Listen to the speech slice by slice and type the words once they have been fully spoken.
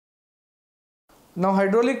Now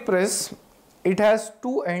hydraulic press, it has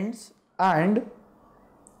two ends, and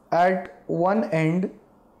at one end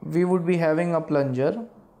we would be having a plunger,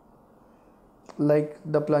 like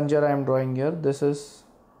the plunger I am drawing here. This is,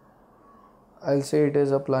 I'll say it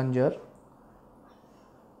is a plunger.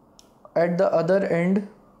 At the other end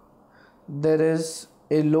there is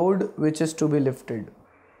a load which is to be lifted.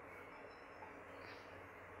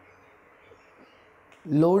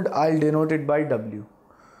 Load, I'll denote it by W.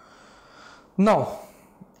 Now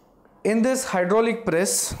in this hydraulic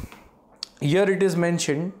press, here it is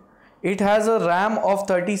mentioned it has a ram of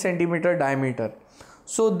 30 centimeter diameter.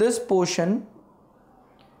 So this portion,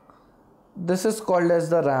 this is called as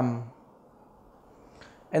the ram,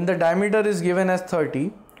 and the diameter is given as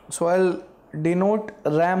 30. So I'll denote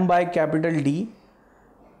ram by capital D.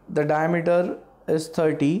 The diameter is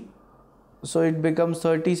 30, so it becomes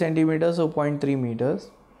 30 centimeters, so 0.3 meters.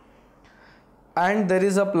 And there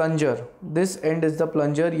is a plunger. This end is the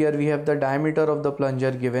plunger. Here we have the diameter of the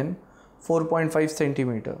plunger given 4.5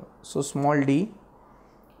 centimeter. So small d,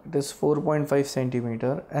 it is 4.5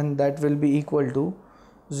 centimeter, and that will be equal to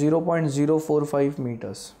 0.045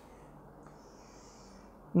 meters.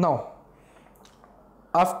 Now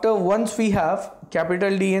once we have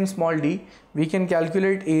capital D and small d, we can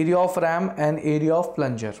calculate area of ram and area of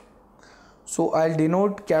plunger. So I'll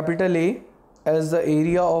denote capital A as the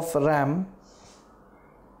area of ram,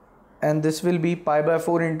 and this will be pi by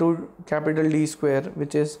 4 into capital D square,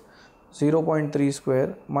 which is 0.3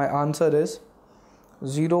 square. My answer is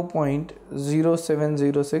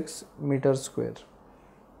 0.0706 meters square.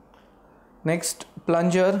 Next,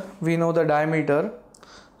 plunger, we know the diameter,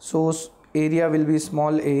 so area will be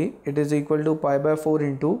small a, it is equal to pi by 4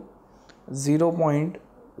 into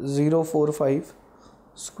 0.045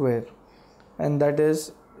 square, and that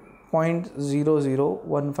is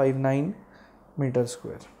 0.00159 meters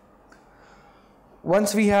square.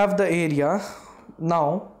 Once we have the area,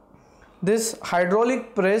 now this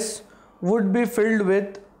hydraulic press would be filled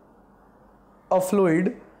with a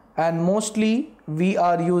fluid, and mostly we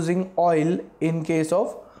are using oil in case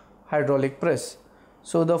of hydraulic press.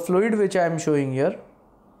 So the fluid which I am showing here,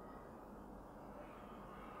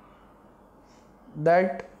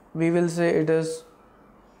 that we will say it is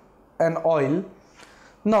an oil.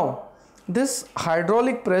 Now this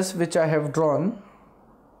hydraulic press which I have drawn,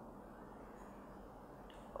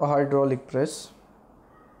 a hydraulic press,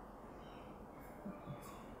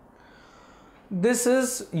 this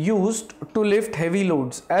is used to lift heavy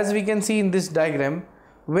loads. As we can see in this diagram,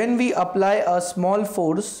 when we apply a small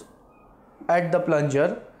force at the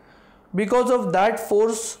plunger, because of that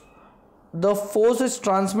force, the force is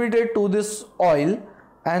transmitted to this oil,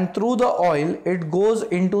 and through the oil it goes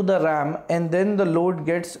into the ram, and then the load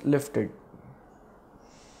gets lifted.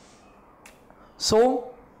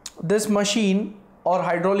 So this machine or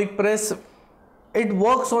hydraulic press, it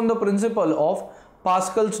works on the principle of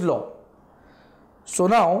Pascal's law. So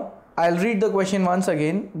now I'll read the question once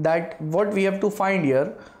again, that what we have to find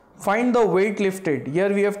here. Find the weight lifted.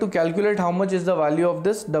 Here we have to calculate how much is the value of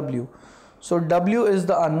this W. So W is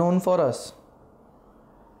the unknown for us.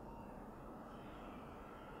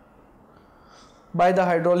 By the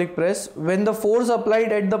hydraulic press, when the force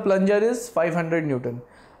applied at the plunger is 500 Newton.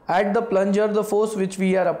 At the plunger, the force which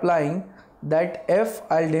we are applying, that F,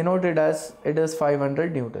 I'll denote it as it is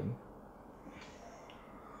 500 Newton.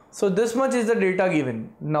 So this much is the data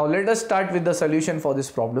given. Now let us start with the solution for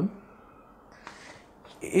this problem.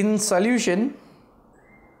 In solution,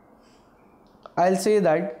 I'll say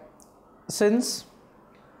that since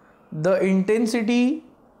the intensity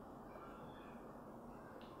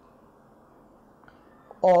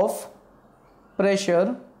of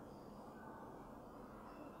pressure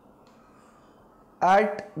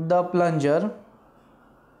at the plunger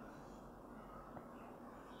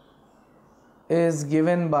is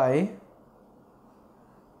given by,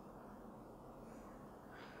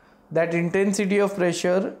 that intensity of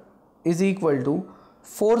pressure is equal to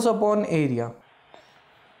force upon area.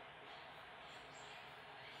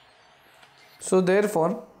 So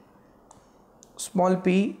therefore small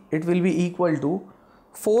p, it will be equal to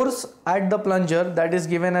force at the plunger, that is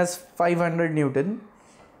given as 500 Newton,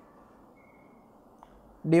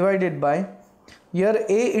 divided by, here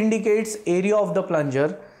A indicates area of the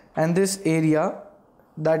plunger, and this area,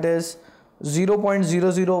 that is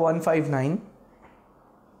 0.00159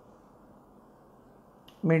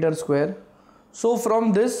 meter square. So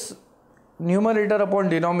from this, numerator upon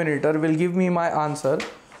denominator will give me my answer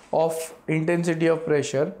of intensity of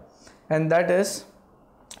pressure, and that is,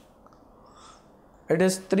 it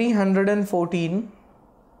is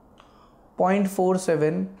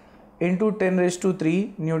 314.47 into 10 raised to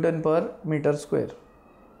 3 Newton per meter square.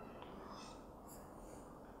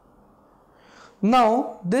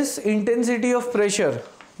 Now this intensity of pressure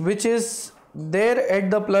which is there at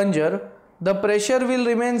the plunger, the pressure will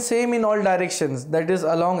remain same in all directions, that is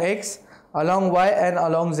along x, along y and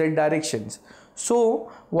along z directions.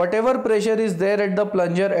 So whatever pressure is there at the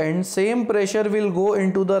plunger end, same pressure will go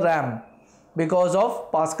into the ram because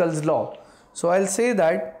of Pascal's law. So I'll say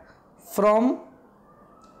that from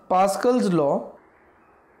Pascal's law,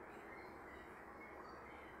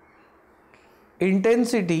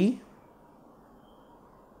 intensity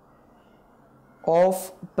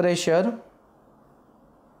of pressure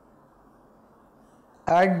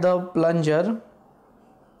at the plunger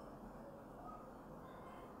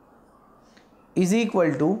is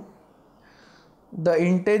equal to the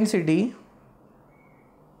intensity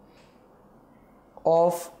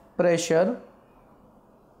of pressure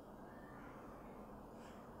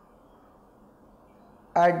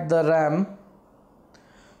at the ram.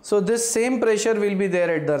 So this same pressure will be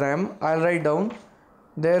there at the ram. I'll write down,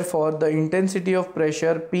 therefore the intensity of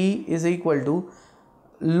pressure P is equal to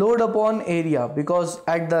load upon area, because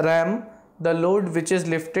at the ram the load which is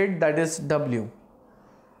lifted, that is W.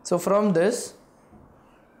 So from this,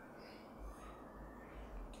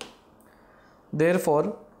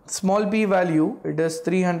 therefore small p value, it is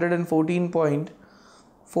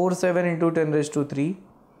 314.47 into 10 raised to 3.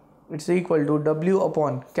 It's equal to W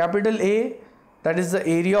upon capital A, that is the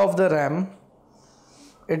area of the ram.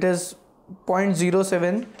 It is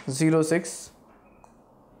 0.0706.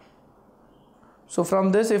 So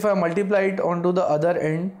from this, if I multiply it onto the other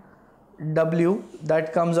end, W,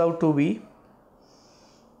 that comes out to be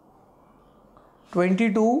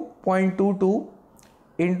 22.22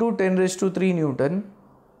 into 10 raised to 3 Newton,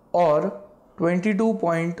 or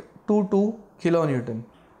 22.22 kilonewton.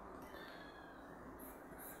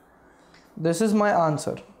 This is my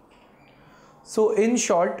answer. So in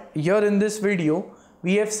short, here in this video,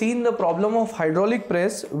 we have seen the problem of hydraulic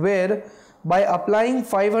press, where by applying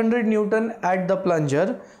 500 Newton at the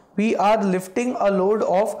plunger, we are lifting a load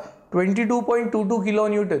of 22.22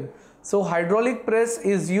 kilonewton. So hydraulic press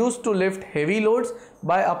is used to lift heavy loads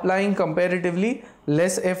by applying comparatively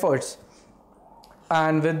less efforts.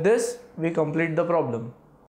 And with this, we complete the problem.